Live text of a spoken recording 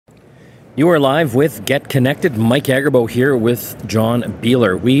You are live with Get Connected. Mike Agerbo here with John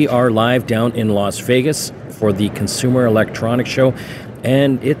Beeler. We are live down in Las Vegas for the Consumer Electronics Show,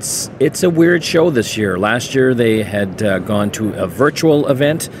 and it's a weird show this year. Last year they had gone to a virtual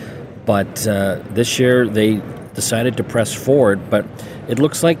event, but this year they decided to press forward, but it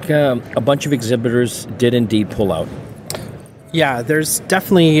looks like a bunch of exhibitors did indeed pull out. Yeah, there's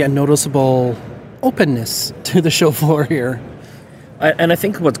definitely a noticeable openness to the show floor here. And I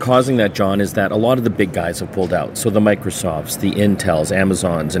think what's causing that, John, is that a lot of the big guys have pulled out. So the Microsofts, the Intels,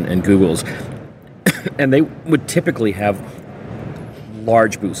 Amazons, and Googles. And they would typically have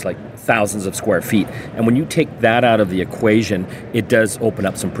large booths, like thousands of square feet. And when you take that out of the equation, it does open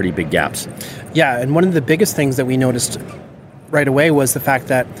up some pretty big gaps. Yeah, and one of the biggest things that we noticed right away was the fact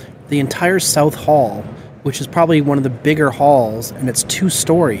that the entire South Hall, which is probably one of the bigger halls, and it's 2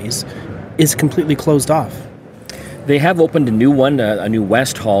 stories, is completely closed off. They have opened a new one, a new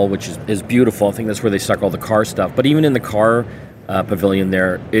West Hall, which is beautiful. I think that's where they stuck all the car stuff. But even in the car pavilion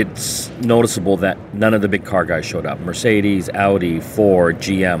there, it's noticeable that none of the big car guys showed up. Mercedes, Audi, Ford,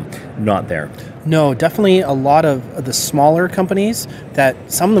 GM, not there. No, definitely a lot of the smaller companies that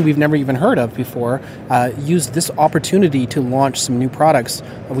some of them we've never even heard of before used this opportunity to launch some new products.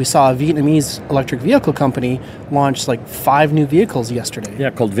 We saw a Vietnamese electric vehicle company launch like 5 new vehicles yesterday.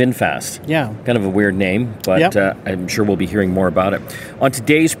 Yeah, called VinFast. Yeah. Kind of a weird name, but yep. I'm sure we'll be hearing more about it. On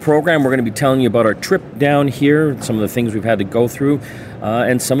today's program, we're going to be telling you about our trip down here, some of the things we've had to go through,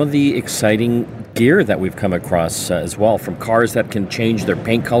 and some of the exciting gear that we've come across as well, from cars that can change their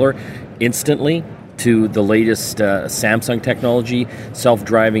paint color instantly to the latest Samsung technology,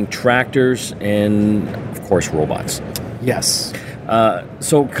 self-driving tractors, and of course robots. Yes.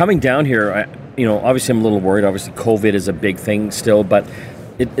 So coming down here, obviously I'm a little worried. Obviously COVID is a big thing still, but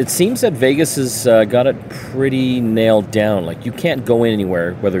it seems that Vegas has got it pretty nailed down. Like, you can't go in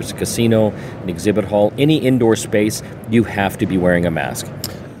anywhere, whether it's a casino, an exhibit hall, any indoor space, you have to be wearing a mask.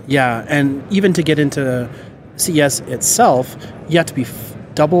 Yeah, and even to get into CES itself, you have to be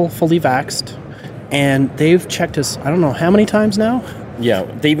double fully vaxxed, and they've checked us, I don't know how many times now? Yeah,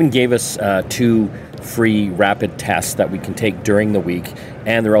 they even gave us 2 free rapid tests that we can take during the week,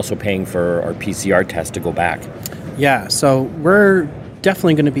 and they're also paying for our PCR test to go back. Yeah, so we're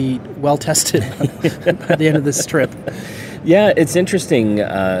definitely going to be well tested by the end of this trip. Yeah, it's interesting,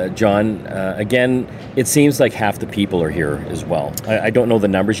 John. Again, it seems like half the people are here as well. I don't know the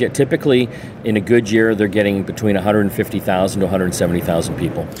numbers yet. Typically, in a good year, they're getting between 150,000 to 170,000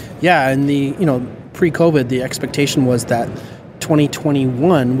 people. Yeah, and pre-COVID, the expectation was that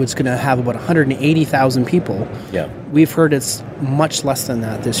 2021 was going to have about 180,000 people. Yeah. We've heard it's much less than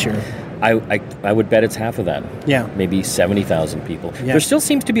that this year. I would bet it's half of that. Yeah. Maybe 70,000 people. Yeah. There still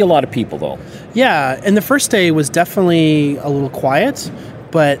seems to be a lot of people, though. Yeah, and the first day was definitely a little quiet,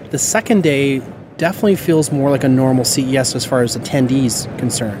 but the second day definitely feels more like a normal CES as far as attendees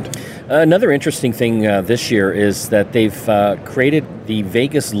concerned. Another interesting thing this year is that they've created the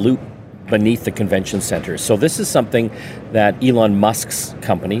Vegas Loop beneath the convention center. So this is something that Elon Musk's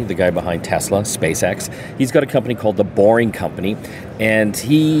company, the guy behind Tesla, SpaceX, he's got a company called The Boring Company, and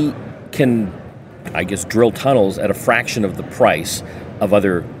he can, I guess, drill tunnels at a fraction of the price of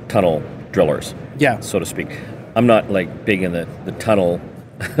other tunnel drillers, so to speak. I'm not big in the tunnel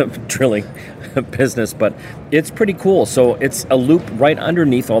drilling business, but it's pretty cool. So it's a loop right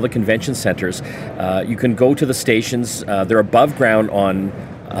underneath all the convention centers. You can go to the stations. They're above ground on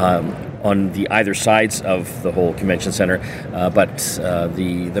the either sides of the whole convention center, but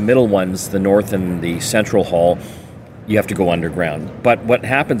the middle ones, the north and the central hall, you have to go underground. But what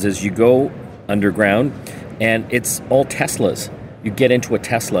happens is you go underground, and it's all Teslas. You get into a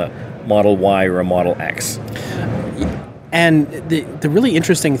Tesla Model Y or a Model X. And the really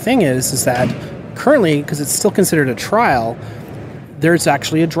interesting thing is that currently, because it's still considered a trial, there's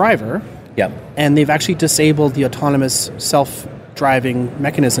actually a driver. Yeah. And they've actually disabled the autonomous self-driving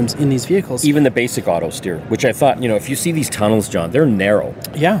mechanisms in these vehicles. Even the basic auto steer, which I thought, if you see these tunnels, John, they're narrow.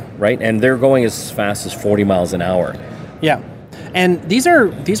 Yeah. Right? And they're going as fast as 40 miles an hour. Yeah. And these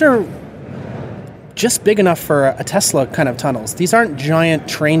are just big enough for a Tesla kind of tunnels. These aren't giant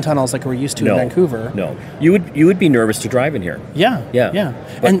train tunnels like we're used to in Vancouver. No. You would be nervous to drive in here. Yeah.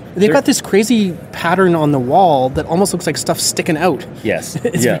 But and they've got this crazy pattern on the wall that almost looks like stuff sticking out. Yes.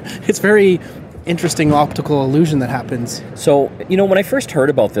 It's very interesting optical illusion that happens. So, when I first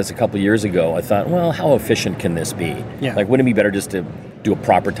heard about this a couple of years ago, I thought, well, how efficient can this be? Yeah. Wouldn't it be better just to do a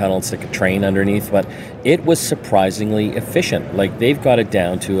proper tunnel and stick a train underneath? But it was surprisingly efficient. They've got it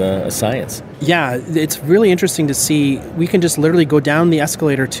down to a science. Yeah, it's really interesting to see. We can just literally go down the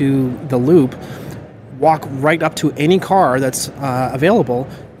escalator to the loop, walk right up to any car that's available,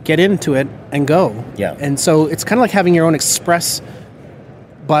 get into it, and go. Yeah. And so it's kind of like having your own express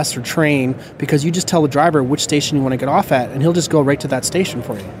bus or train, because you just tell the driver which station you want to get off at, and he'll just go right to that station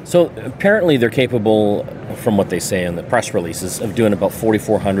for you. So apparently they're capable, from what they say in the press releases, of doing about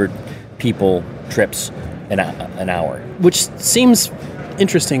 4,400 people trips an hour. Which seems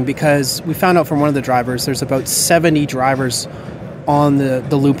interesting, because we found out from one of the drivers there's about 70 drivers on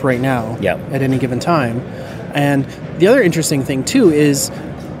the loop right now at any given time. And the other interesting thing too is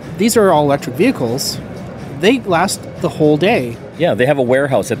these are all electric vehicles. They last the whole day. Yeah, they have a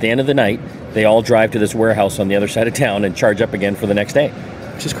warehouse at the end of the night. They all drive to this warehouse on the other side of town and charge up again for the next day.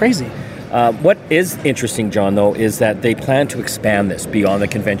 Which is crazy. What is interesting, John, though, is that they plan to expand this beyond the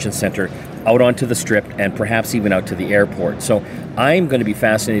convention center, out onto the Strip, and perhaps even out to the airport. So I'm going to be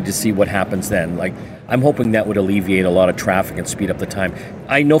fascinated to see what happens then. Like, I'm hoping that would alleviate a lot of traffic and speed up the time.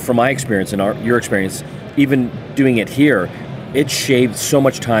 I know from my experience and your experience, even doing it here, it shaved so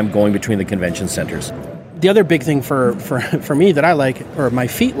much time going between the convention centers. The other big thing for me that I like, or my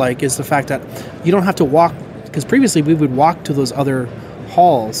feet like, is the fact that you don't have to walk, because previously we would walk to those other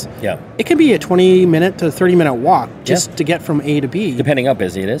halls. Yeah. It can be a 20-minute to 30-minute walk just to get from A to B. Depending how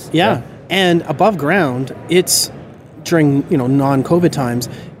busy it is. Yeah. And above ground, it's during, non-COVID times,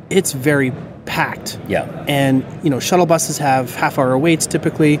 it's very packed. Yeah. And, shuttle buses have half-hour waits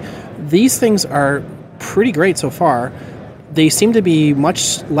typically. These things are pretty great so far. They seem to be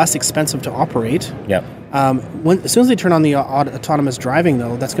much less expensive to operate. Yeah. As soon as they turn on the autonomous driving,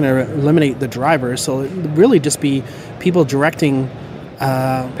 though, that's going to eliminate the driver. So it would really just be people directing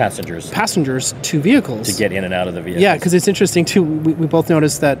passengers to vehicles. To get in and out of the vehicles. Yeah, because it's interesting, too. We both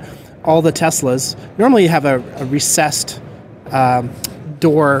noticed that all the Teslas normally have a recessed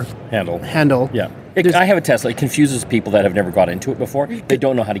door handle. Yeah. I have a Tesla. It confuses people that have never got into it before. They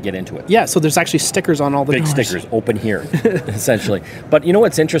don't know how to get into it. Yeah, so there's actually stickers on all the big doors. Stickers, open here, essentially. But you know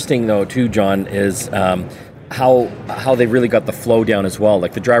what's interesting, though, too, John, is how they really got the flow down as well.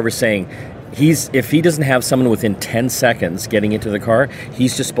 Like the driver's saying, if he doesn't have someone within 10 seconds getting into the car,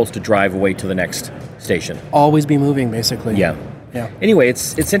 he's just supposed to drive away to the next station. Always be moving, basically. Yeah. Anyway,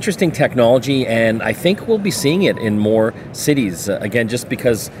 it's interesting technology, and I think we'll be seeing it in more cities. Again, just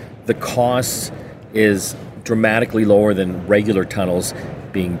because the cost is dramatically lower than regular tunnels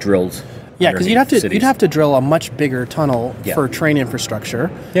being drilled. Yeah, because you'd have to drill a much bigger tunnel for train infrastructure.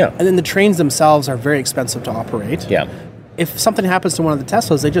 Yeah. And then the trains themselves are very expensive to operate. Yeah. If something happens to one of the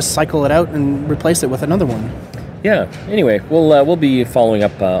Teslas, they just cycle it out and replace it with another one. Yeah. Anyway, we'll be following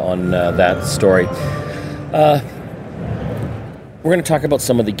up on that story. We're going to talk about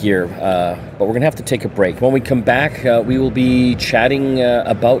some of the gear, but we're going to have to take a break. When we come back, we will be chatting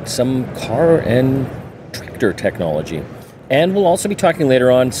about some car and tractor technology. And we'll also be talking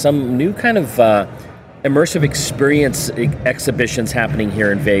later on some new kind of immersive experience exhibitions happening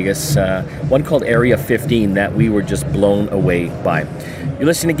here in Vegas. One called Area 15 that we were just blown away by. You're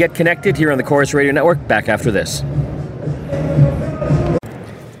listening to Get Connected here on the Chorus Radio Network. Back after this.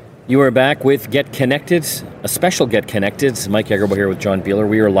 You are back with Get Connected, a special Get Connected. Mike Egerbo here with John Beeler.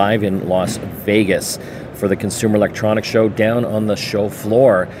 We are live in Las Vegas for the Consumer Electronics Show down on the show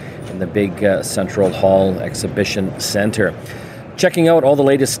floor in the big Central Hall Exhibition Center. Checking out all the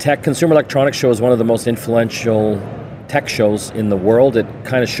latest tech. Consumer Electronics Show is one of the most influential tech shows in the world. It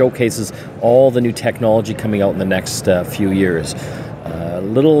kind of showcases all the new technology coming out in the next few years. A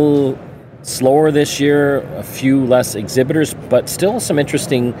little slower this year, a few less exhibitors, but still some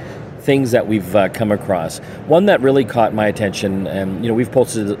interesting things that we've come across. One that really caught my attention, and we've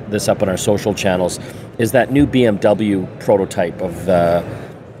posted this up on our social channels, is that new BMW prototype of their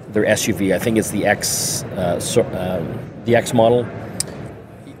SUV. I think it's the X model.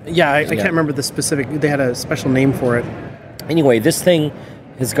 Yeah, I can't remember the specific. They had a special name for it. Anyway, this thing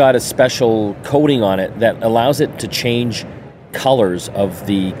has got a special coating on it that allows it to change colors of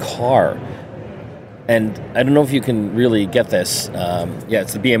the car. And I don't know if you can really get this.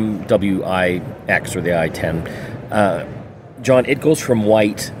 It's the BMW iX or the i10. John, it goes from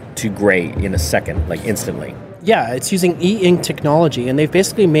white to gray in a second, like instantly. Yeah, it's using e-ink technology, and they've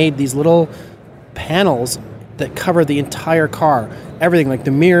basically made these little panels that cover the entire car. Everything, like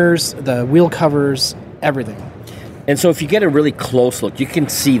the mirrors, the wheel covers, everything. And so if you get a really close look, you can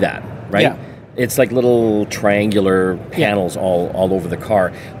see that, right? Yeah. It's like little triangular panels all over the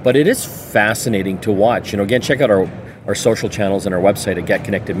car. But it is fascinating to watch. Again, check out our social channels and our website at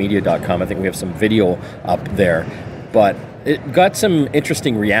getconnectedmedia.com. I think we have some video up there. But it got some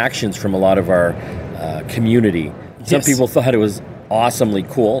interesting reactions from a lot of our community. Some people thought it was awesomely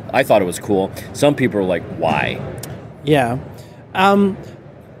cool. I thought it was cool. Some people were like, why? Yeah.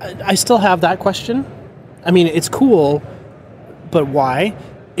 I still have that question. I mean, it's cool, but why?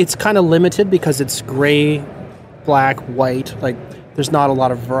 It's kind of limited because it's gray, black, white. Like, there's not a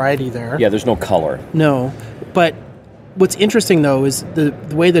lot of variety there. Yeah, there's no color. No. But what's interesting, though, is the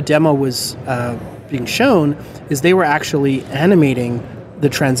way the demo was being shown is they were actually animating the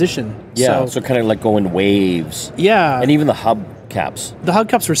transition. Yeah, so kind of like go in waves. Yeah. And even the hubcaps. The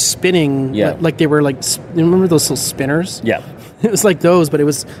hubcaps were spinning. Yeah. Like they were like, you remember those little spinners? Yeah. It was like those, but it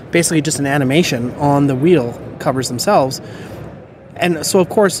was basically just an animation on the wheel covers themselves. And so, of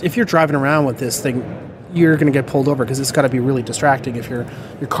course, if you're driving around with this thing, you're going to get pulled over because it's got to be really distracting if your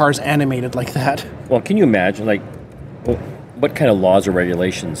car's animated like that. Well, can you imagine, like, what kind of laws or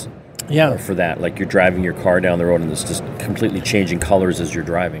regulations Yeah. are for that? Like, you're driving your car down the road and it's just completely changing colors as you're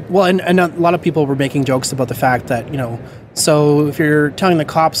driving. Well, and a lot of people were making jokes about the fact that, so if you're telling the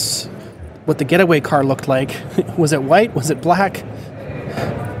cops what the getaway car looked like, was it white? Was it black?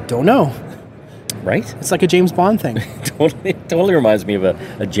 Don't know. Right? It's like a James Bond thing. Totally reminds me of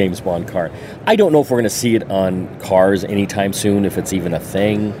a James Bond car. I don't know if we're going to see it on cars anytime soon, if it's even a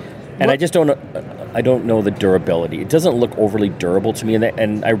thing. And I just don't know the durability. It doesn't look overly durable to me.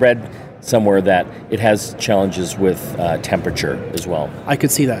 And I read somewhere that it has challenges with temperature as well. I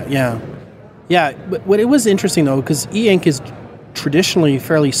could see that, yeah. Yeah, but what it was interesting, though, because e-ink is traditionally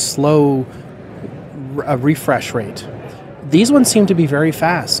fairly slow refresh rate. These ones seem to be very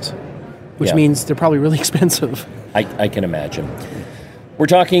fast, which means they're probably really expensive. I can imagine. We're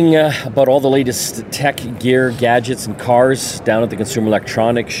talking about all the latest tech gear, gadgets, and cars down at the Consumer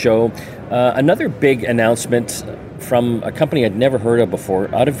Electronics Show. Another big announcement from a company I'd never heard of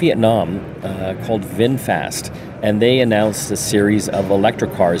before, out of Vietnam, called VinFast. And they announced a series of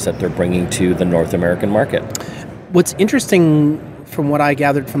electric cars that they're bringing to the North American market. What's interesting, from what I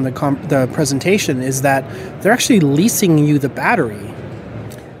gathered from the presentation, is that they're actually leasing you the battery.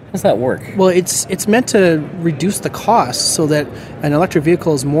 How does that work? Well, it's meant to reduce the cost so that an electric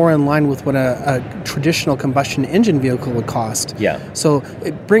vehicle is more in line with what a traditional combustion engine vehicle would cost. Yeah. So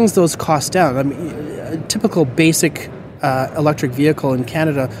it brings those costs down. I mean, a typical basic electric vehicle in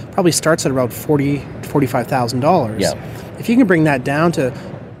Canada probably starts at about $40,000 to $45,000. Yeah. If you can bring that down to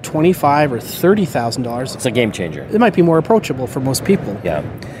 $25,000 or $30,000, it's a game changer. It might be more approachable for most people. Yeah.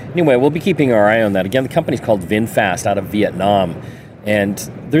 Anyway, we'll be keeping our eye on that. Again, the company's called VinFast out of Vietnam. And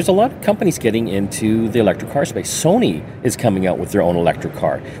there's a lot of companies getting into the electric car space. Sony is coming out with their own electric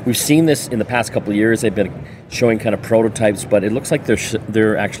car. We've seen this in the past couple of years. They've been showing kind of prototypes, but it looks like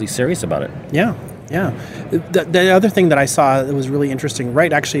they're actually serious about it. Yeah, yeah. The other thing that I saw that was really interesting,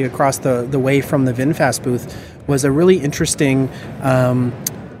 right actually across the way from the VinFast booth, was a really interesting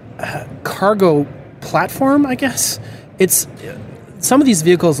cargo platform, I guess. Some of these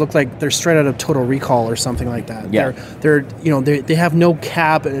vehicles look like they're straight out of Total Recall or something like that. Yeah. They have no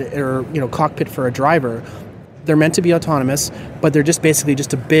cab or cockpit for a driver. They're meant to be autonomous, but they're just basically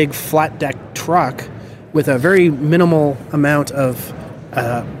just a big flat deck truck with a very minimal amount of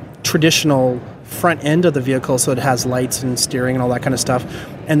traditional front end of the vehicle, so it has lights and steering and all that kind of stuff.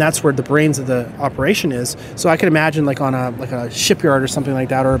 And that's where the brains of the operation is. So I could imagine like on a shipyard or something like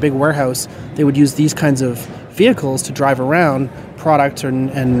that, or a big warehouse, they would use these kinds of vehicles to drive around product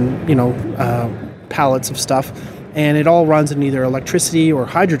and pallets of stuff, and it all runs in either electricity or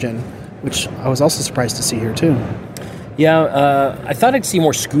hydrogen, which I was also surprised to see here too. Yeah, I thought I'd see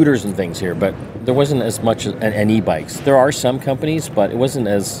more scooters and things here, but there wasn't as much an e-bikes. There are some companies, but it wasn't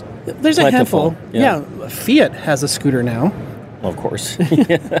as There's plentiful. a handful. Yeah, Fiat has a scooter now. Well, of course.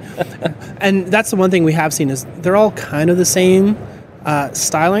 And that's the one thing we have seen is they're all kind of the same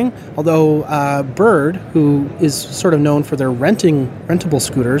styling, although Bird, who is sort of known for their rentable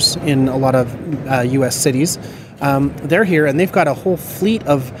scooters in a lot of U.S. cities, they're here and they've got a whole fleet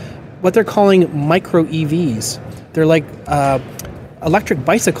of what they're calling micro EVs. They're like electric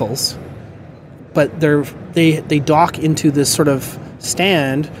bicycles, but they dock into this sort of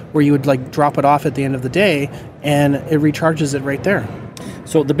stand where you would like drop it off at the end of the day, and it recharges it right there.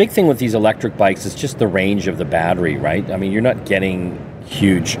 So the big thing with these electric bikes is just the range of the battery, right? I mean, you're not getting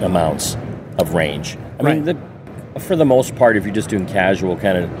huge amounts of range. I mean, for the most part, if you're just doing casual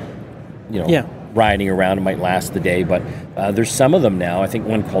kind of, riding around, it might last the day. But there's some of them now. I think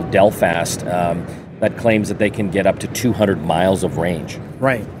one called Delfast that claims that they can get up to 200 miles of range.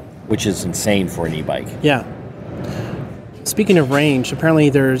 Right. Which is insane for an e-bike. Yeah. Speaking of range, apparently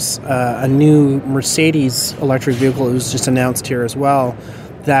there's a new Mercedes electric vehicle that was just announced here as well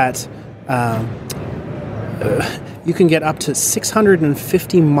that you can get up to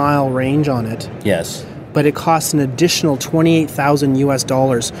 650-mile range on it. Yes. But it costs an additional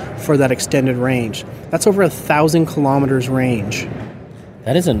 $28,000 for that extended range. That's over 1,000 kilometers range.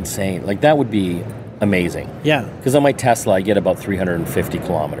 That is insane. Like, that would be amazing. Yeah. Because on my Tesla, I get about 350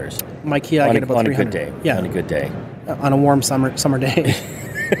 kilometers. My Kia, I get about 300. On a good day. Yeah. On a good day. On a warm summer day.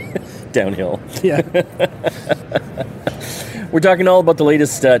 Downhill. Yeah. We're talking all about the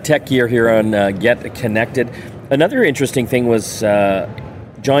latest tech gear here on Get Connected. Another interesting thing was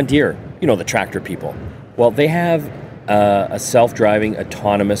John Deere, the tractor people. Well, they have a self-driving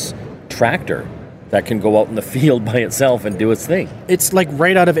autonomous tractor that can go out in the field by itself and do its thing. It's like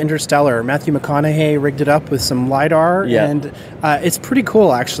right out of Interstellar. Matthew McConaughey rigged it up with some LiDAR, and it's pretty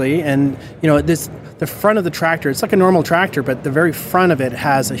cool, actually. And, the front of the tractor, it's like a normal tractor, but the very front of it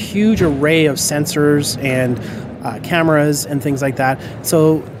has a huge array of sensors and cameras and things like that.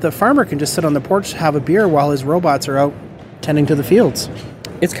 So the farmer can just sit on the porch, have a beer while his robots are out tending to the fields.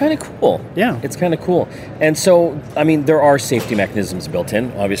 It's kind of cool. Yeah. It's kind of cool. And so, there are safety mechanisms built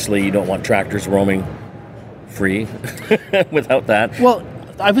in. Obviously, you don't want tractors roaming free without that. Well,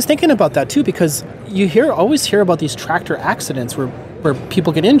 I was thinking about that too, because you always hear about these tractor accidents where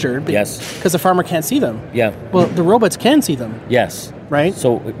people get injured because the farmer can't see them. Yeah. Well, the robots can see them. Yes. Right?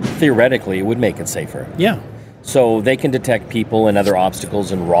 So theoretically, it would make it safer. Yeah. So they can detect people and other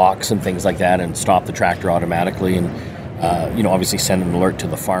obstacles and rocks and things like that and stop the tractor automatically and, obviously send an alert to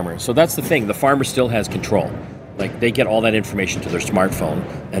the farmer. So that's the thing. The farmer still has control. Like, they get all that information to their smartphone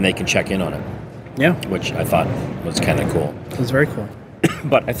and they can check in on it. Yeah. Which I thought was kind of cool. It was very cool.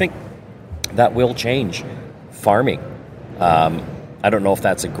 But I think that will change farming. I don't know if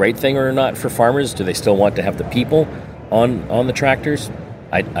that's a great thing or not for farmers. Do they still want to have the people on the tractors?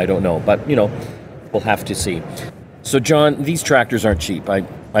 I don't know. But, we'll have to see. So, John, these tractors aren't cheap.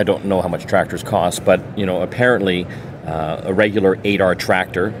 I don't know how much tractors cost, but, apparently a regular 8R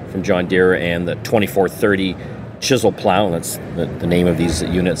tractor from John Deere and the 2430 chisel plow, that's the name of these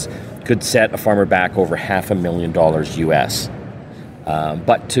units, could set a farmer back over $500,000 US.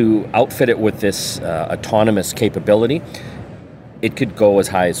 But to outfit it with this autonomous capability, it could go as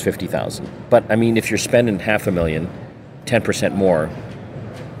high as $50,000. But if you're spending $500,000, 10% more,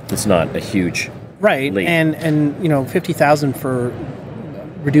 it's not a huge right leap. And $50,000 for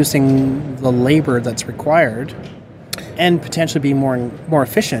reducing the labor that's required, and potentially be more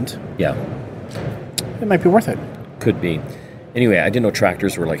efficient. Yeah, it might be worth it. Could be. Anyway, I didn't know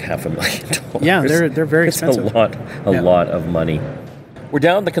tractors were like $500,000. Yeah, they're very expensive. It's a lot of money. We're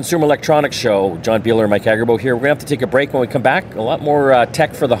down at the Consumer Electronics Show. John Beeler and Mike Agerbo here. We're going to have to take a break. When we come back, a lot more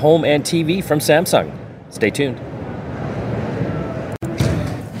tech for the home and TV from Samsung. Stay tuned.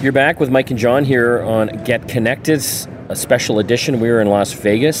 You're back with Mike and John here on Get Connected, a special edition. We were in Las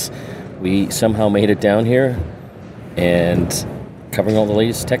Vegas. We somehow made it down here and covering all the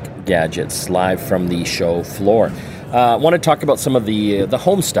latest tech gadgets live from the show floor. I want to talk about some of the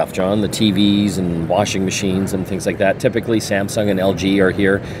home stuff, John, the TVs and washing machines and things like that. Typically, Samsung and LG are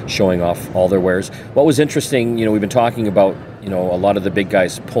here showing off all their wares. What was interesting, we've been talking about, a lot of the big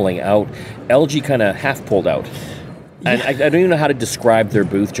guys pulling out. LG kind of half pulled out. Yeah. And I don't even know how to describe their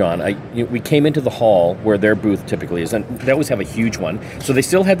booth, John. We came into the hall where their booth typically is, and they always have a huge one. So they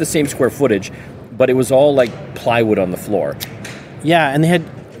still had the same square footage, but it was all like plywood on the floor. Yeah, and they had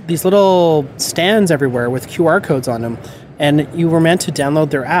these little stands everywhere with QR codes on them, and you were meant to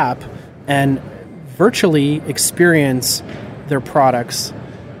download their app and virtually experience their products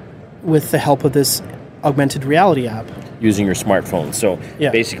with the help of this augmented reality app. Using your smartphone. So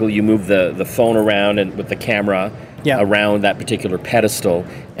basically you move the phone around and with the camera around that particular pedestal,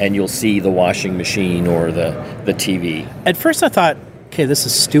 and you'll see the washing machine or the TV. At first I thought, okay, this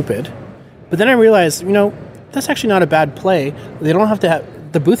is stupid. But then I realized, that's actually not a bad play. They don't have to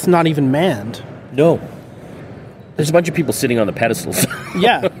have... The booth's not even manned. No. There's a bunch of people sitting on the pedestals.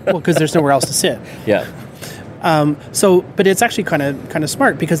 Yeah, well, because there's nowhere else to sit. Yeah. But it's actually kind of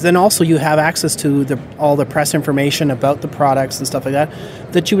smart, because then also you have access to all the press information about the products and stuff like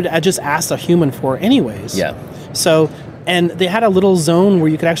that you would just ask a human for anyways. Yeah. So, and they had a little zone where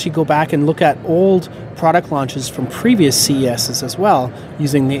you could actually go back and look at old product launches from previous CESs as well,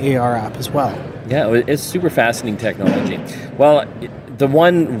 using the AR app as well. Yeah, it's super fascinating technology. Well, the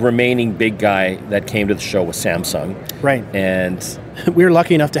one remaining big guy that came to the show was Samsung. Right. And we were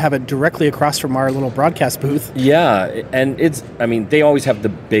lucky enough to have it directly across from our little broadcast booth. Yeah, and they always have the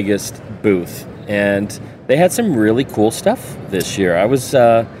biggest booth, and they had some really cool stuff this year. I was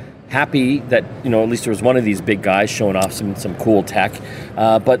happy that, at least there was one of these big guys showing off some cool tech,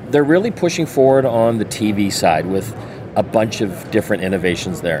 but they're really pushing forward on the TV side with a bunch of different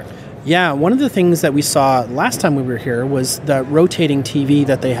innovations there. Yeah, one of the things that we saw last time we were here was the rotating TV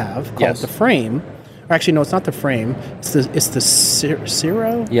that they have called the Frame, Or actually, no, it's not the frame. It's the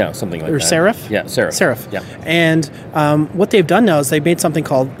Zero? Yeah, something like Or that. Serif? Yeah, Serif. Serif. Yeah. And what they've done now is they've made something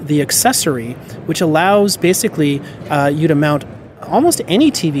called the accessory, which allows basically you to mount almost any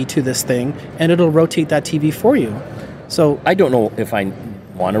TV to this thing, and it'll rotate that TV for you. So I don't know if I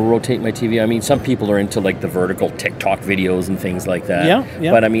want to rotate my TV. I mean, some people are into like the vertical TikTok videos and things like that.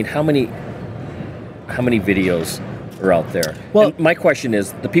 Yeah. But I mean, how many videos are out there? Well- And my question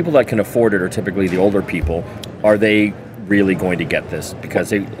is, the people that can afford it are typically the older people. Are they really going to get this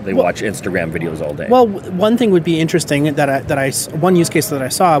because they watch Instagram videos all day? Well, one thing would be interesting one use case that I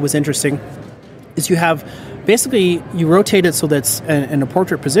saw was interesting is you have basically you rotate it so that's in a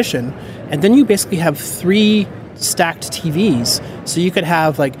portrait position, and then you basically have 3 stacked TVs. So you could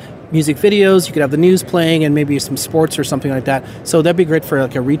have like music videos, you could have the news playing, and maybe some sports or something like that. So that'd be great for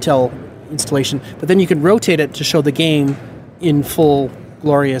like a retail installation. But then you could rotate it to show the game in full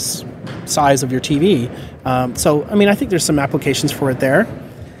glorious size of your TV. So, I mean, I think there's some applications for it there.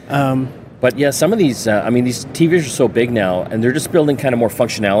 But yeah, some of these, these TVs are so big now, and they're just building kind of more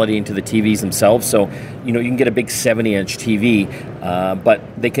functionality into the TVs themselves. So, you can get a big 70-inch TV, but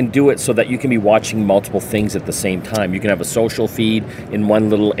they can do it so that you can be watching multiple things at the same time. You can have a social feed in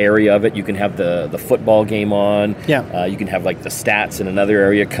one little area of it. You can have the football game on. Yeah. You can have like the stats in another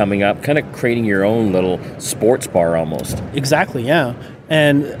area coming up, kind of creating your own little sports bar almost. Exactly, yeah.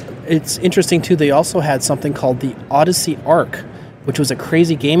 And it's interesting, too, they also had something called the Odyssey Arc, which was a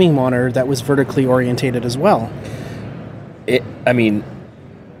crazy gaming monitor that was vertically orientated as well. If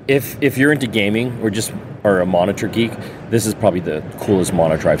you're into gaming or a monitor geek, this is probably the coolest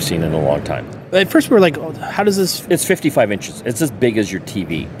monitor I've seen in a long time. At first we were like, oh, how does this... It's 55 inches. It's as big as your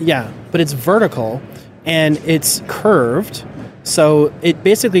TV. Yeah, but it's vertical and it's curved. So it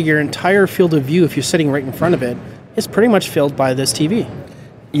basically, your entire field of view, if you're sitting right in front of it, is pretty much filled by this TV.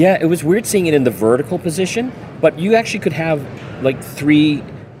 Yeah, it was weird seeing it in the vertical position, but you actually could have like 3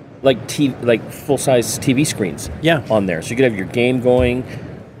 full-size TV screens on there. So you could have your game going.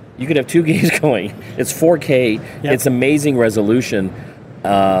 You could have 2 games going. It's 4K. Yep. It's amazing resolution.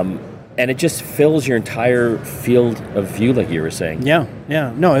 And it just fills your entire field of view, like you were saying. Yeah.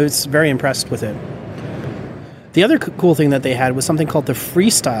 No, I was very impressed with it. The other cool thing that they had was something called the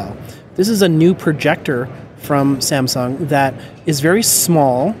Freestyle. This is a new projector from Samsung that is very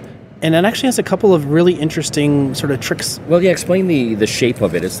small, and it actually has a couple of really interesting sort of tricks. Well, yeah, explain the shape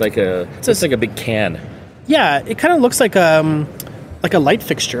of it. It's like a big can. Yeah, it kind of looks like a light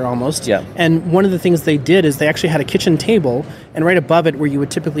fixture almost. Yeah. And one of the things they did is they actually had a kitchen table, and right above it where you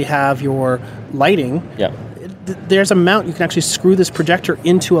would typically have your lighting, there's a mount you can actually screw this projector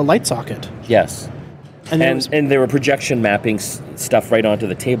into a light socket. Yes. And there were projection mapping stuff right onto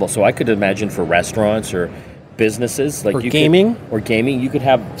the table. So I could imagine for restaurants or businesses like gaming, you could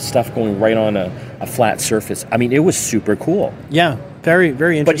have stuff going right on a flat surface. I mean, it was super cool. Yeah, very,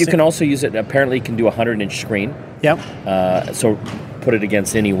 very interesting. But you can also use it. Apparently, you can do a 100-inch screen. Yep. So put it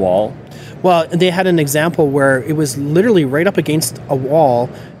against any wall. Well, they had an example where it was literally right up against a wall,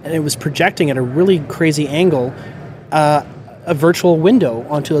 and it was projecting at a really crazy angle a virtual window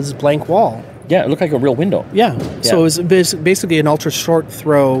onto this blank wall. Yeah, it looked like a real window. Yeah. So it was basically an ultra short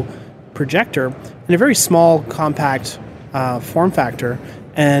throw projector in a very small, compact form factor.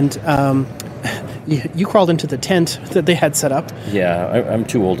 And you crawled into the tent that they had set up. Yeah, I'm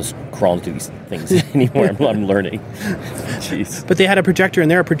too old to crawl into these things anymore. I'm learning. Jeez. But they had a projector in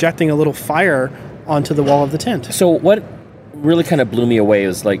there projecting a little fire onto the wall of the tent. So what really kind of blew me away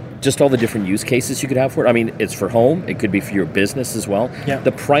is like just all the different use cases you could have for it. I mean, it's for home. It could be for your business as well. Yeah.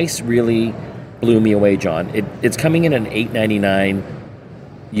 The price really blew me away, John. It's coming in at $899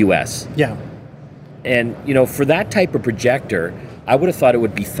 US. Yeah. And, for that type of projector, I would have thought it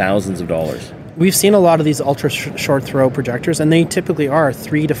would be thousands of dollars. We've seen a lot of these ultra short throw projectors, and they typically are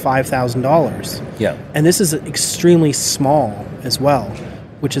 $3,000 to $5,000. Yeah. And this is extremely small as well,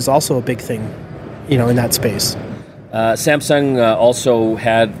 which is also a big thing, in that space. Samsung also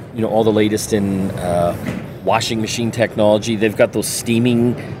had, all the latest in washing machine technology. They've got those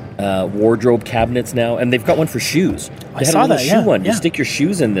steaming wardrobe cabinets now, and they've got one for shoes. They had a little shoe one. You stick your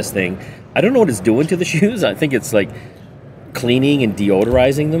shoes in this thing. I don't know what it's doing to the shoes. I think it's like cleaning and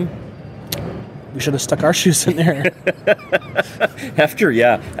deodorizing them. We should have stuck our shoes in there.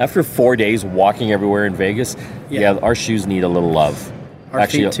 After 4 days walking everywhere in Vegas, our shoes need a little love. Our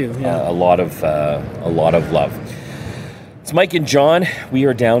feet too. Yeah. A lot of love. It's Mike and John. We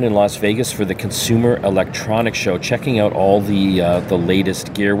are down in Las Vegas for the Consumer Electronics Show, checking out all the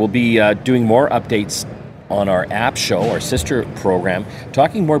latest gear. We'll be doing more updates on our app show, our sister program,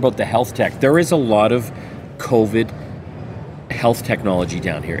 talking more about the health tech. There is a lot of COVID health technology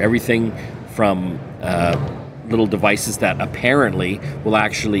down here. Everything from little devices that apparently will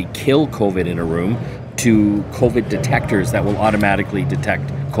actually kill COVID in a room to COVID detectors that will automatically detect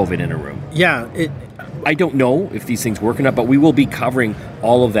COVID in a room. Yeah. I don't know if these things work or not, but we will be covering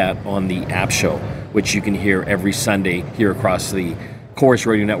all of that on the app show, which you can hear every Sunday here across the Corus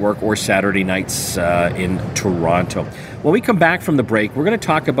Radio Network or Saturday nights in Toronto. When we come back from the break, we're going to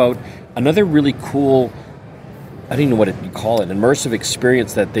talk about another really cool, I don't even know what you call it, immersive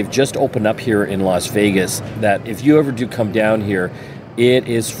experience that they've just opened up here in Las Vegas, that if you ever do come down here, it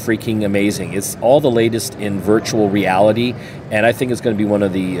is freaking amazing. It's all the latest in virtual reality, and I think it's going to be one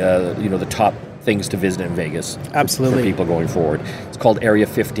of the the top things to visit in Vegas. Absolutely. For people going forward. It's called Area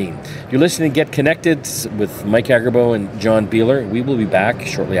 15. You're listening to Get Connected with Mike Agerbo and John Beeler. We will be back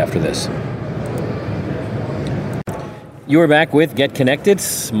shortly after this. You are back with Get Connected.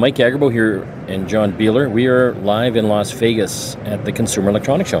 Mike Agerbo here and John Beeler. We are live in Las Vegas at the Consumer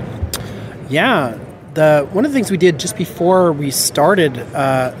Electronics Show. Yeah. One of the things we did just before we started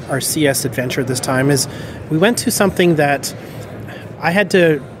our CS adventure this time is we went to something that I had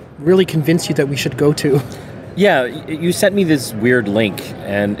to really convince you that we should go to. Yeah, you sent me this weird link,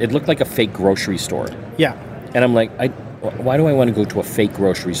 and it looked like a fake grocery store. Yeah. And I'm like, why do I want to go to a fake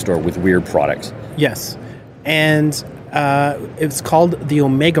grocery store with weird products? Yes. And it's called the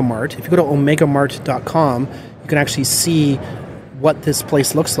Omega Mart. If you go to omegamart.com, you can actually see what this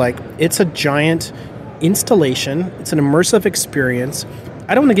place looks like. It's a giant installation. It's an immersive experience.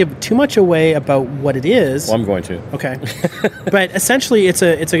 I don't want to give too much away about what it is. Well, I'm going to. Okay. But essentially it's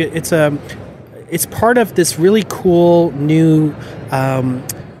part of this really cool new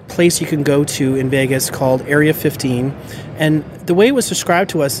place you can go to in Vegas called Area 15. And the way it was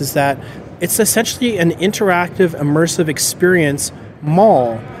described to us is that it's essentially an interactive, immersive experience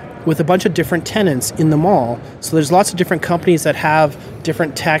mall with a bunch of different tenants in the mall. So there's lots of different companies that have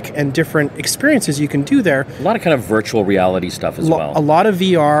different tech and different experiences you can do there. A lot of kind of virtual reality stuff as well. A lot of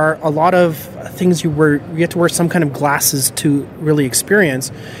VR, a lot of things you have to wear some kind of glasses to really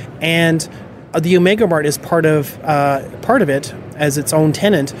experience. And the Omega Mart is part of it as its own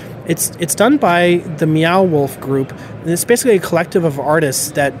tenant. It's done by the Meow Wolf Group, and it's basically a collective of artists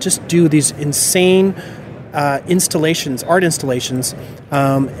that just do these insane art installations.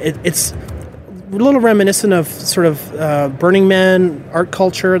 It's a little reminiscent of sort of Burning Man art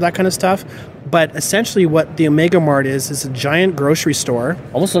culture, that kind of stuff. But essentially, what the Omega Mart is a giant grocery store.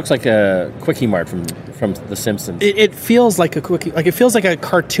 Almost looks like a Quickie Mart from The Simpsons. It feels like a quickie, like it feels like a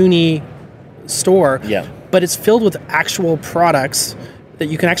cartoony store. Yeah. But it's filled with actual products that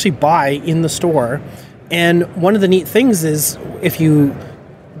you can actually buy in the store. And one of the neat things is if you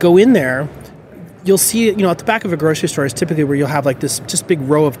go in there, you'll see, at the back of a grocery store is typically where you'll have like this just big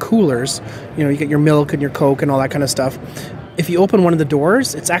row of coolers. You get your milk and your Coke and all that kind of stuff. If you open one of the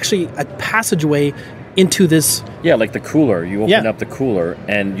doors, it's actually a passageway into this. Yeah, like the cooler. You open up the cooler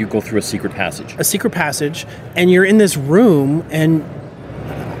and you go through a secret passage. And you're in this room and...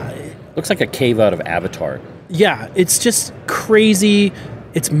 looks like a cave out of Avatar. Yeah, it's just crazy.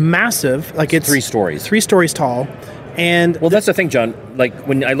 It's massive. Like it's 3 stories. 3 stories tall. And well, that's the thing, John. Like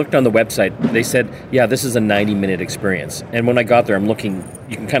when I looked on the website, they said, "Yeah, this is a 90-minute experience." And when I got there, I'm looking.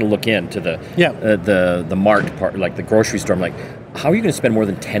 You can kind of look into the mart part, like the grocery store. I'm like, how are you going to spend more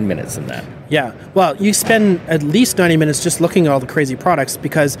than 10 minutes in that? Yeah. Well, you spend at least 90 minutes just looking at all the crazy products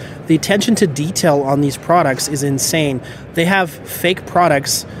because the attention to detail on these products is insane. They have fake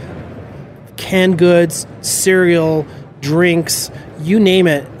products, canned goods, cereal, drinks, you name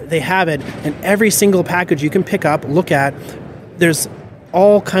it. They have it, and every single package you can pick up, look at, there's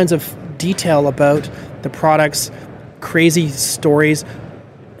all kinds of detail about the products, crazy stories,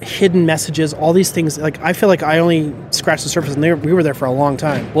 hidden messages, all these things. Like I feel like I only scratched the surface, and we were there for a long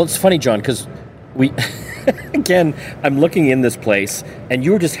time. Well, it's funny, John, because we, again, I'm looking in this place, and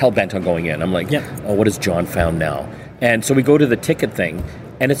you were just hell-bent on going in. I'm like, oh, what has John found now? And so we go to the ticket thing,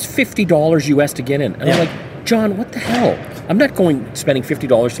 and it's $50 US to get in. And I'm like, John, what the hell? I'm not spending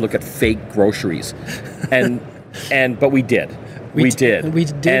 $50 to look at fake groceries. But we did. We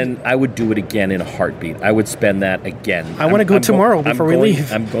did. And I would do it again in a heartbeat. I would spend that again. I want to go tomorrow before we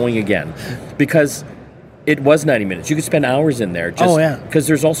leave. I'm going again. Because it was 90 minutes. You could spend hours in there. Because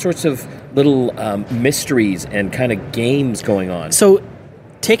there's all sorts of little mysteries and kind of games going on. So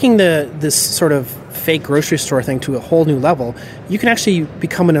taking this sort of fake grocery store thing to a whole new level, you can actually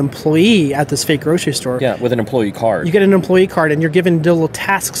become an employee at this fake grocery store. Yeah, with an employee card. You get an employee card, and you're given little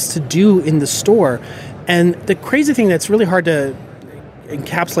tasks to do in the store. And the crazy thing that's really hard to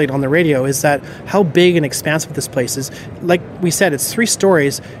encapsulate on the radio is that how big and expansive this place is. Like we said, it's 3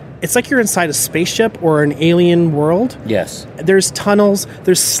 stories. it's like you're inside a spaceship or an alien world. Yes. There's tunnels,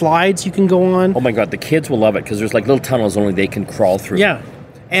 there's slides you can go on. Oh my God, the kids will love it because there's like little tunnels only they can crawl through. Yeah.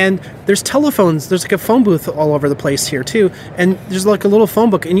 And there's telephones. There's like a phone booth all over the place here too. And there's like a little phone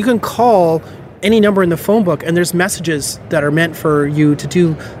book, and you can call any number in the phone book, and there's messages that are meant for you to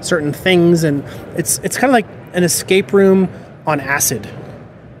do certain things. And it's kind of like an escape room on acid.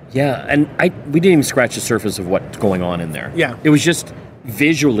 Yeah, and we didn't even scratch the surface of what's going on in there. Yeah. It was just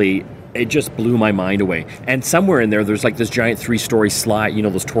visually, it just blew my mind away. And somewhere in there's like this giant 3-story slide,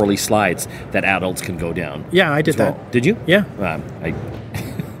 those twirly slides that adults can go down. Yeah, I did well. that. Did you? Yeah.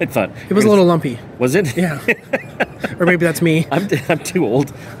 I thought it was a little lumpy. Was it? Yeah. Or maybe that's me. I'm too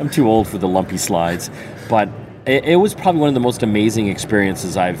old. I'm too old for the lumpy slides, but it was probably one of the most amazing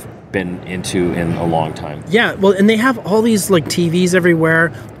experiences I've been into in a long time. Yeah, well, and they have all these like TVs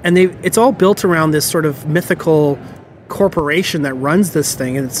everywhere, and it's all built around this sort of mythical corporation that runs this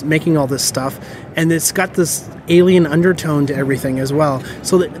thing, and it's making all this stuff, and it's got this alien undertone to everything as well.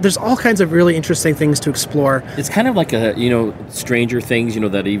 So there's all kinds of really interesting things to explore. It's kind of like a Stranger Things,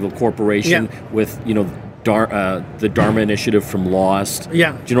 that evil corporation with the Dharma Initiative from Lost.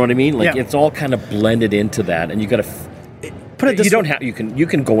 Yeah, do you know what I mean? Like yeah. It's all kind of blended into that, and you got to. Put it this you don't have you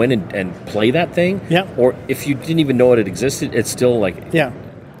can go in and play that thing. Yeah. Or if you didn't even know it existed, it's still like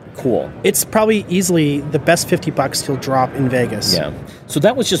cool. It's probably easily the best $50 you'll drop in Vegas. Yeah. So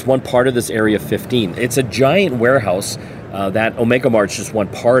that was just one part of this Area 15. It's a giant warehouse. That Omega Mart's just one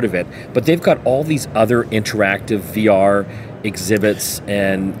part of it, but they've got all these other interactive VR exhibits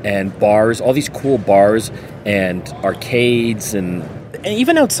and bars, all these cool bars and arcades and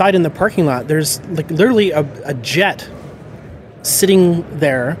even outside in the parking lot, there's like literally a jet sitting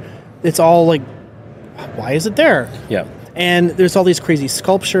there. It's all like, why is it there? Yeah. And there's all these crazy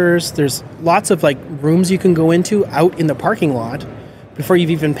sculptures. There's lots of like rooms you can go into out in the parking lot before you've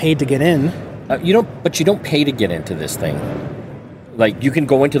even paid to get in. You don't pay to get into this thing. Like you can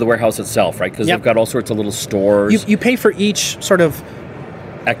go into the warehouse itself, right? Because they've got all sorts of little stores. You pay for each sort of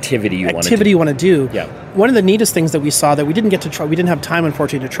activity you want to do. Yeah. One of the neatest things that we saw that we didn't get to try, we didn't have time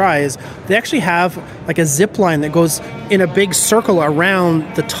unfortunately to try, is they actually have like a zip line that goes in a big circle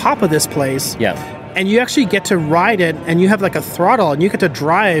around the top of this place. Yeah. And you actually get to ride it, and you have like a throttle, and you get to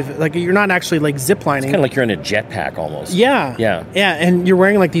drive. Like you're not actually like ziplining. It's kind of like you're in a jetpack almost. Yeah. Yeah. Yeah, and you're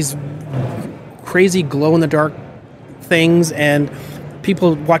wearing like these crazy glow-in-the-dark things, and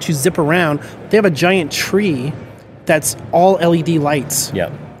people watch you zip around. They have a giant tree that's all LED lights. Yeah.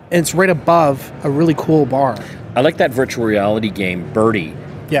 And it's right above a really cool bar. I like that virtual reality game, Birdie.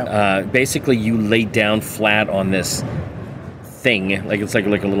 Yeah. Basically, you lay down flat on this thing, like it's like a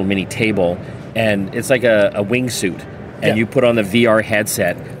little mini table, and it's like a wingsuit. And you put on the VR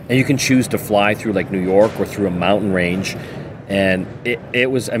headset, and you can choose to fly through like New York or through a mountain range. And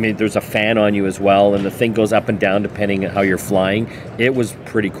it was, there's a fan on you as well, and the thing goes up and down depending on how you're flying. It was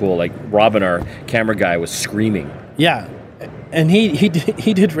pretty cool. Like Robin, our camera guy, was screaming. Yeah, and he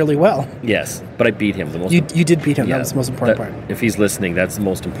did really well. Yes, but I beat him. You did beat him. Yeah, that was the most important part. If he's listening, that's the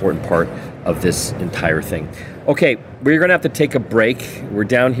most important part of this entire thing. Okay, we're going to have to take a break. We're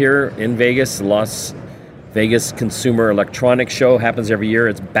down here in Vegas. Las Vegas Consumer Electronics Show happens every year.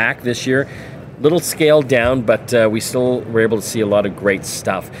 It's back this year. Little scaled down, but we still were able to see a lot of great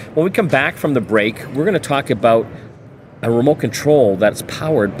stuff. When we come back from the break, we're going to talk about a remote control that's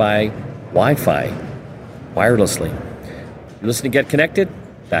powered by Wi-Fi, wirelessly. You're listening to Get Connected?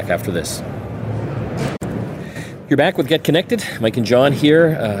 Back after this. You're back with Get Connected. Mike and John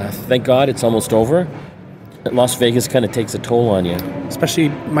here. Thank God it's almost over. Las Vegas kind of takes a toll on you. Especially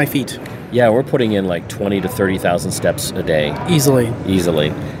my feet. Yeah, we're putting in like 20 to 30,000 steps a day. Easily.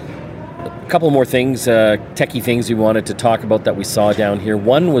 A couple more things, techie things we wanted to talk about that we saw down here.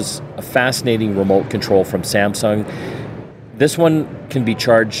 One was a fascinating remote control from Samsung. This one can be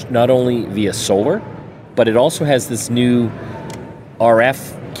charged not only via solar, but it also has this new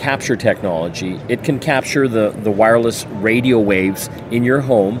RF capture technology. It can capture the wireless radio waves in your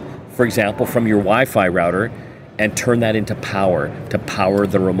home, for example, from your Wi-Fi router, and turn that into power to power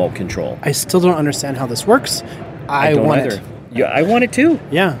the remote control. I still don't understand how this works. I don't want either. it. Yeah, I want it too.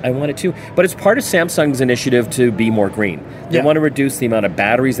 Yeah. I want it too. But it's part of Samsung's initiative to be more green. They want to reduce the amount of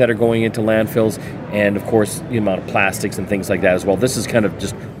batteries that are going into landfills and, of course, the amount of plastics and things like that as well. This is kind of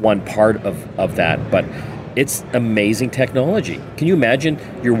just one part of that. But it's amazing technology. Can you imagine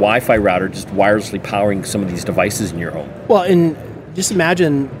your Wi-Fi router just wirelessly powering some of these devices in your home? Well, and just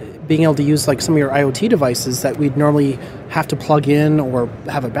imagine being able to use like some of your IoT devices that we'd normally have to plug in or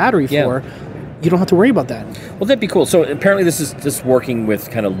have a battery for. you don't have to worry about that. Well, that'd be cool. So apparently this is just working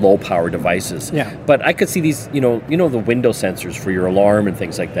with kind of low power devices. Yeah. But I could see these, the window sensors for your alarm and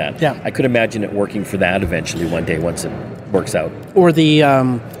things like that. Yeah. I could imagine it working for that eventually one day once it works out. Or the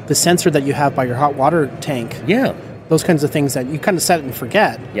sensor that you have by your hot water tank. Yeah. Those kinds of things that you kind of set it and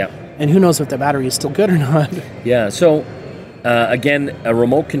forget. Yeah. And who knows if the battery is still good or not. Yeah. So again, a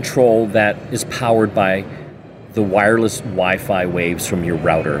remote control that is powered by the wireless Wi-Fi waves from your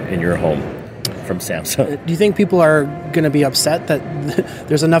router in your home from Samsung. Do you think people are going to be upset that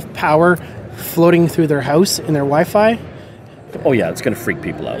there's enough power floating through their house in their Wi-Fi? Oh yeah, it's going to freak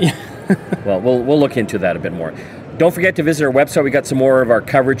people out. Well, we'll look into that a bit more. Don't forget to visit our website. We got some more of our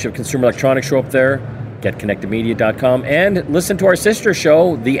coverage of consumer electronics show up there, getconnectedmedia.com, and listen to our sister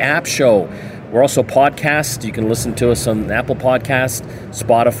show, The App Show. We're also podcast. You can listen to us on Apple Podcasts,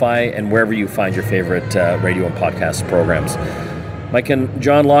 Spotify, and wherever you find your favorite radio and podcast programs. Mike and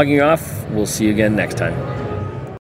John logging off. We'll see you again next time.